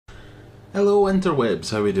Hello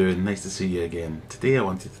interwebs, how are we doing? Nice to see you again. Today I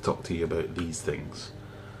wanted to talk to you about these things.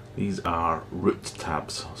 These are root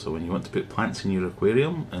tabs. So when you want to put plants in your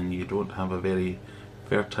aquarium and you don't have a very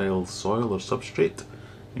fertile soil or substrate,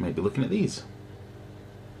 you might be looking at these.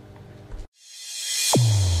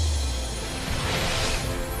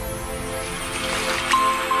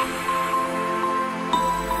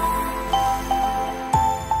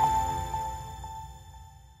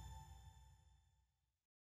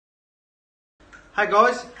 Hi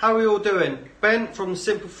guys, how are we all doing? Ben from the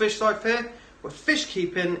Simple Fish Life here, where fish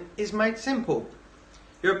keeping is made simple.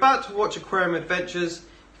 You're about to watch Aquarium Adventures.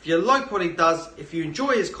 If you like what he does, if you enjoy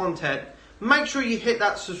his content, make sure you hit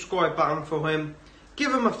that subscribe button for him.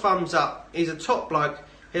 Give him a thumbs up. He's a top bloke.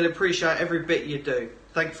 He'll appreciate every bit you do.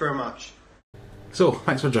 Thank you very much. So,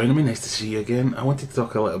 thanks for joining me, nice to see you again. I wanted to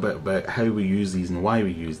talk a little bit about how we use these and why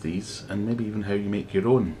we use these, and maybe even how you make your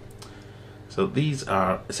own. So these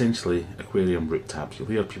are essentially aquarium root tabs. You'll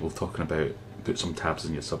hear people talking about put some tabs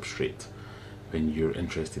in your substrate when you're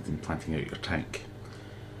interested in planting out your tank.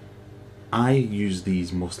 I use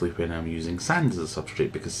these mostly when I'm using sand as a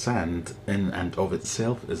substrate, because sand in and of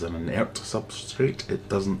itself is an inert substrate. It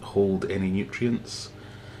doesn't hold any nutrients,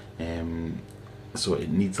 so it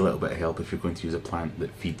needs a little bit of help if you're going to use a plant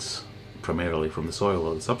that feeds primarily from the soil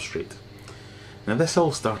or the substrate. Now this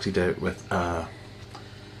all started out with a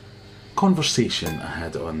conversation I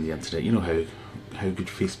had on the internet. You know how good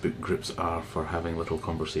Facebook groups are for having little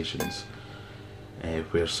conversations,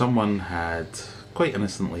 where someone had quite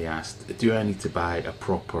innocently asked, do I need to buy a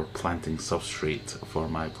proper planting substrate for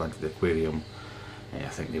my planted aquarium? I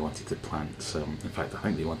think they wanted to plant some, in fact I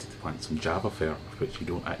think they wanted to plant some Java fern, which you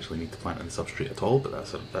don't actually need to plant in the substrate at all, but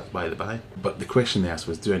that's by the by. But the question they asked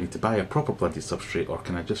was, do I need to buy a proper planted substrate, or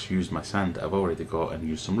can I just use my sand that I've already got and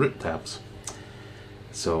use some root tabs?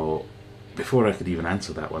 So before I could even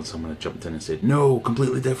answer that one, someone had jumped in and said, no,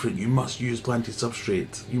 completely different, you must use planted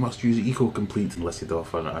substrate, you must use Eco-Complete, and listed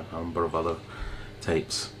off a number of other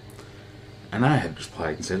types. And I had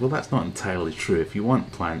replied and said, well, that's not entirely true. If you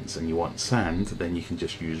want plants and you want sand, then you can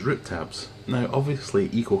just use root tabs. Now obviously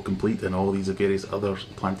Eco-Complete and all these various other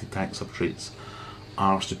planted tank substrates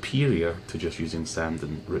are superior to just using sand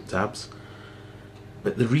and root tabs.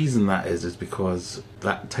 But the reason that is because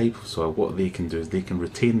that type of soil, what they can do is they can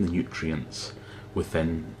retain the nutrients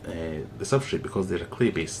within the substrate, because they're a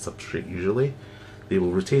clay-based substrate usually. They will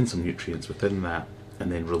retain some nutrients within that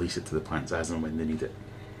and then release it to the plants as and when they need it.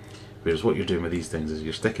 Whereas what you're doing with these things is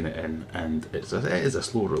you're sticking it in, and it is a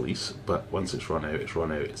slow release, but once it's run out, it's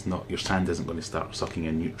run out. It's not, your sand isn't going to start sucking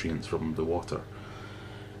in nutrients from the water.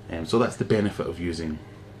 So that's the benefit of using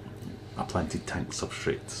a planted tank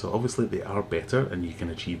substrate. So obviously they are better and you can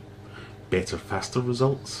achieve better, faster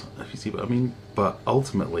results, if you see what I mean. But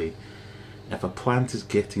ultimately, if a plant is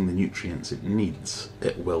getting the nutrients it needs,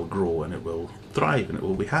 it will grow and it will thrive and it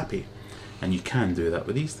will be happy. And you can do that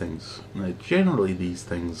with these things. Now generally these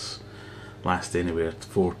things last anywhere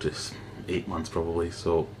 4 to 8 months probably,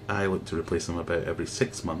 so I look to replace them about every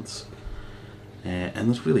 6 months.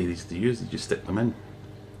 And it's really easy to use. You just stick them in.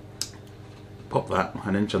 Pop that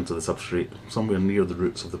an inch onto the substrate, somewhere near the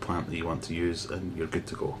roots of the plant that you want to use, and you're good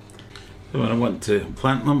to go. So when I want to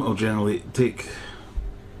plant them, I'll generally take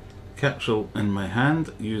a capsule in my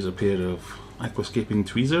hand, use a pair of aquascaping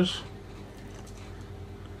tweezers,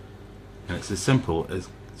 and it's as simple as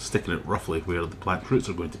sticking it roughly where the plant roots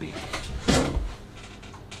are going to be.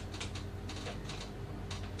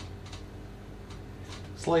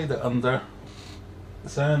 Slide it under the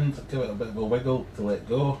sand, give it a bit of a wiggle to let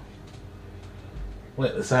go.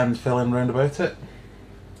 Let the sand fill in round about it.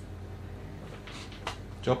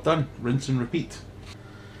 Job done. Rinse and repeat.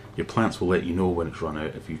 Your plants will let you know when it's run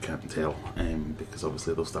out if you can't tell, because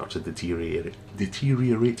obviously they'll start to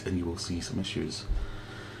deteriorate and you will see some issues.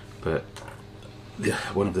 But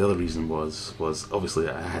one of the other reasons was obviously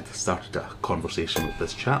I had started a conversation with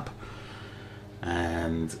this chap,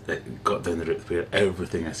 and it got down the route where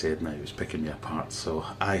everything I said now was picking me apart. So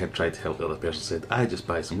I had tried to help the other person, said I just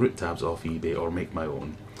buy some root tabs off eBay or make my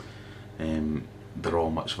own. They're all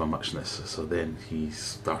much of a muchness. So then he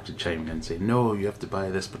started chiming in saying, no, you have to buy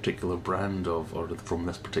this particular brand or from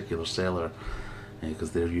this particular seller,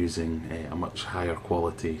 because they're using a much higher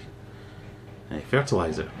quality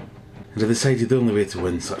fertilizer. And I decided the only way to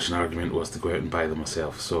win such an argument was to go out and buy them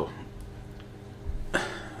myself. So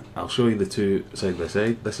I'll show you the two side by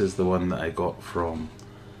side. This is the one that I got from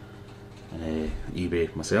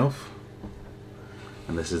eBay myself,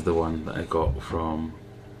 and this is the one that I got from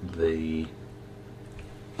the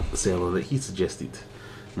seller that he suggested.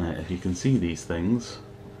 Now if you can see these things,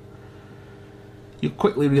 you'll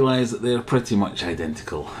quickly realise that they're pretty much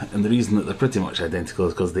identical. And the reason that they're pretty much identical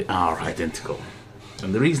is because they are identical.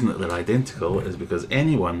 And the reason that they're identical is because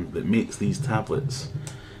anyone that makes these tablets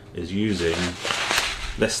is using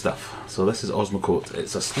this stuff. So this is Osmocote.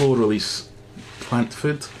 It's a slow release plant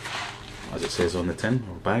food, as it says on the tin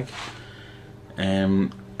or bag.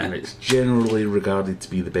 And it's generally regarded to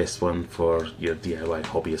be the best one for your DIY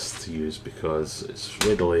hobbyists to use because it's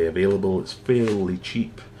readily available, it's fairly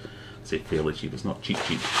cheap. I say fairly cheap, it's not cheap,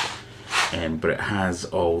 but it has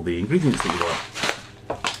all the ingredients that you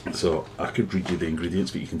want. So I could read you the ingredients,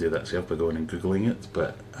 but you can do that yourself by going and googling it.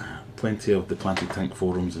 But plenty of the planted tank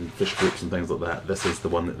forums and fish groups and things like that, this is the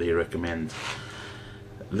one that they recommend.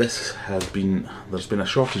 This has been, there's been a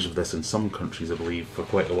shortage of this in some countries, I believe, for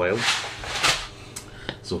quite a while.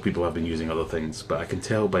 So people have been using other things, but I can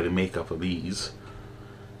tell by the makeup of these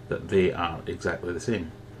that they are exactly the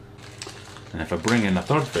same. And if I bring in a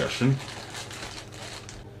third version,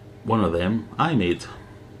 one of them I made.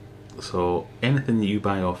 So anything that you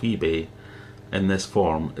buy off eBay in this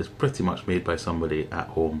form is pretty much made by somebody at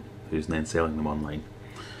home who's then selling them online.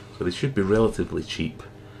 So they should be relatively cheap,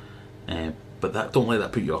 but don't let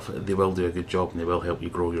that put you off. They will do a good job and they will help you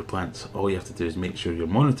grow your plants. All you have to do is make sure you're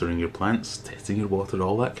monitoring your plants, testing your water,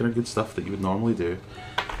 all that kind of good stuff that you would normally do,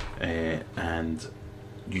 and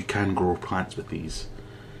you can grow plants with these.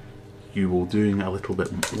 You will be doing a little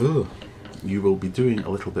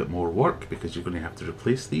bit more work because you're going to have to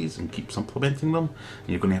replace these and keep supplementing them, and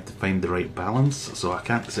you're going to have to find the right balance. So I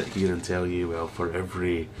can't sit here and tell you, well, for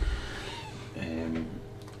every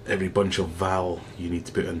bunch of val you need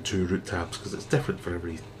to put in 2 root tabs, because it's different for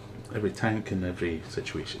every tank and every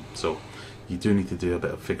situation. So you do need to do a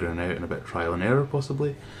bit of figuring out and a bit of trial and error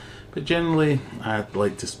possibly, but generally I'd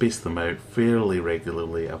like to space them out fairly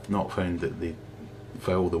regularly. I've not found that they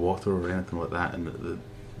foul the water or anything like that, and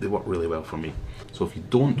they work really well for me. So if you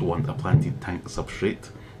don't want a planted tank substrate,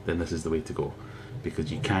 then this is the way to go,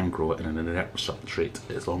 because you can grow it in an inert substrate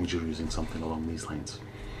as long as you're using something along these lines.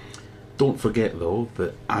 Don't forget though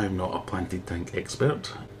that I'm not a planted tank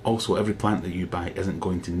expert. Also, every plant that you buy isn't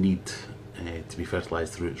going to need to be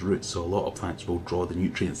fertilised through its roots, so a lot of plants will draw the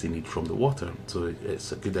nutrients they need from the water. So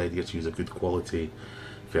it's a good idea to use a good quality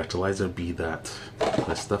fertiliser, be that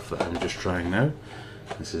this stuff that I'm just trying now.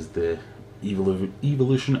 This is the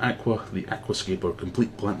Evolution Aqua, the Aquascaper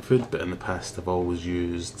Complete Plant Food, but in the past I've always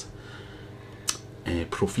used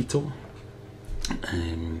Profito.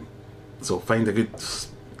 So find a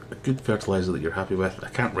good fertiliser that you're happy with. I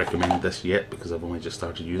can't recommend this yet because I've only just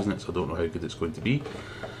started using it, so I don't know how good it's going to be.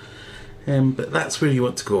 But that's where you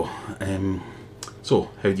want to go. So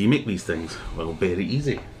how do you make these things? Well, very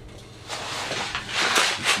easy.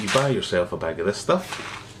 You buy yourself a bag of this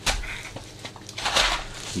stuff.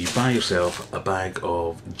 You buy yourself a bag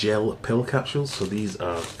of gel pill capsules. So these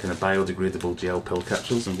are kind of biodegradable gel pill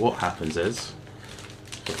capsules, and what happens is,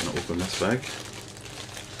 I'm going to open this bag.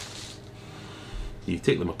 You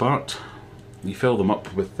take them apart, you fill them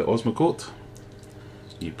up with the Osmocote,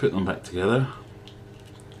 you put them back together,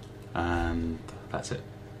 and that's it.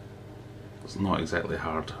 It's not exactly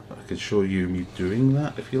hard. I could show you me doing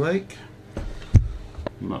that if you like.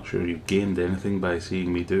 I'm not sure you've gained anything by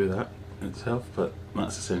seeing me do that itself, but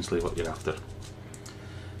that's essentially what you're after.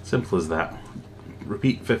 Simple as that.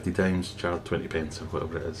 Repeat 50 times, charge 20 pence or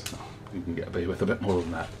whatever it is. You can get away with a bit more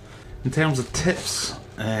than that. In terms of tips,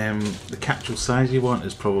 the capsule size you want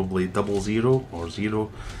is probably 00 or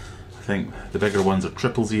 0. I think the bigger ones are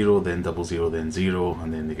 000, then 00, then 0,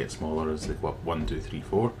 and then they get smaller as they go up 1, 2, 3,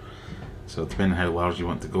 4. So depending how large you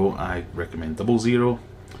want to go, I recommend 00.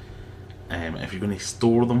 If you're going to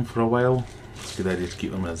store them for a while, it's a good idea to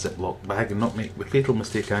keep them in a Ziploc bag and not make the fatal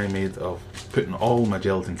mistake I made of putting all my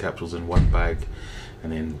gelatin capsules in one bag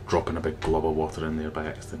and then dropping a big glob of water in there by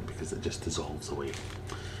accident, because it just dissolves away.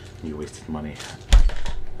 You wasted money.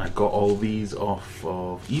 I got all these off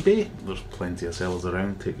of eBay. There's plenty of sellers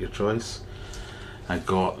around, take your choice. I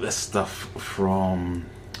got this stuff from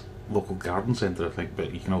local garden centre, I think,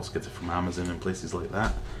 but you can also get it from Amazon and places like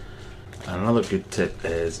that. And another good tip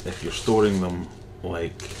is, if you're storing them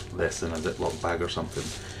like this in a Ziploc bag or something,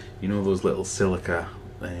 you know those little silica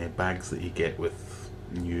bags that you get with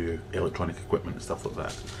new electronic equipment and stuff like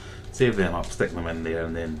that. Save them up, stick them in there,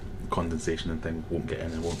 and then condensation and things won't get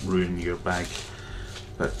in and won't ruin your bag,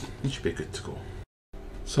 but you should be good to go.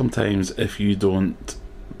 Sometimes if you don't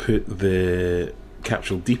put the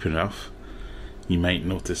capsule deep enough, you might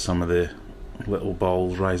notice some of the little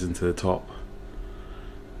balls rising to the top.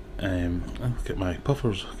 Look at my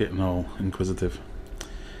puffers getting all inquisitive.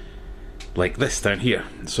 Like this down here.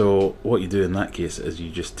 So what you do in that case is you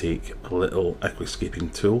just take a little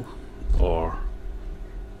aquascaping tool or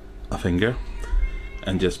a finger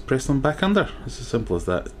and just press them back under. It's as simple as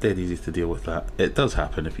that. It's dead easy to deal with that. It does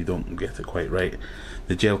happen if you don't get it quite right.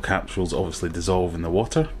 The gel capsules obviously dissolve in the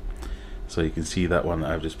water, so you can see that one that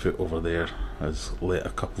I've just put over there has let a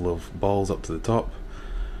couple of balls up to the top.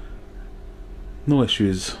 No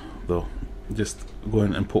issues though, just go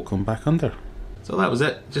in and poke them back under. So that was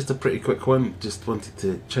it, just a pretty quick one. Just wanted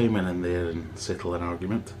to chime in there and settle an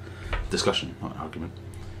argument. Discussion, not an argument.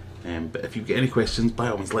 But if you've got any questions, by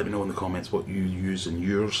all means let me know in the comments what you use in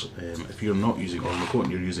yours. If you're not using Ormocote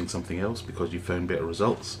and you're using something else because you found better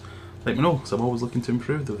results, let me know, because I'm always looking to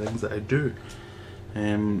improve the things that I do.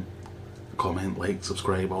 Comment, like,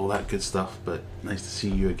 subscribe, all that good stuff. But nice to see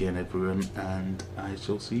you again, everyone, and I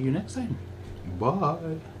shall see you next time.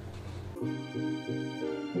 Bye.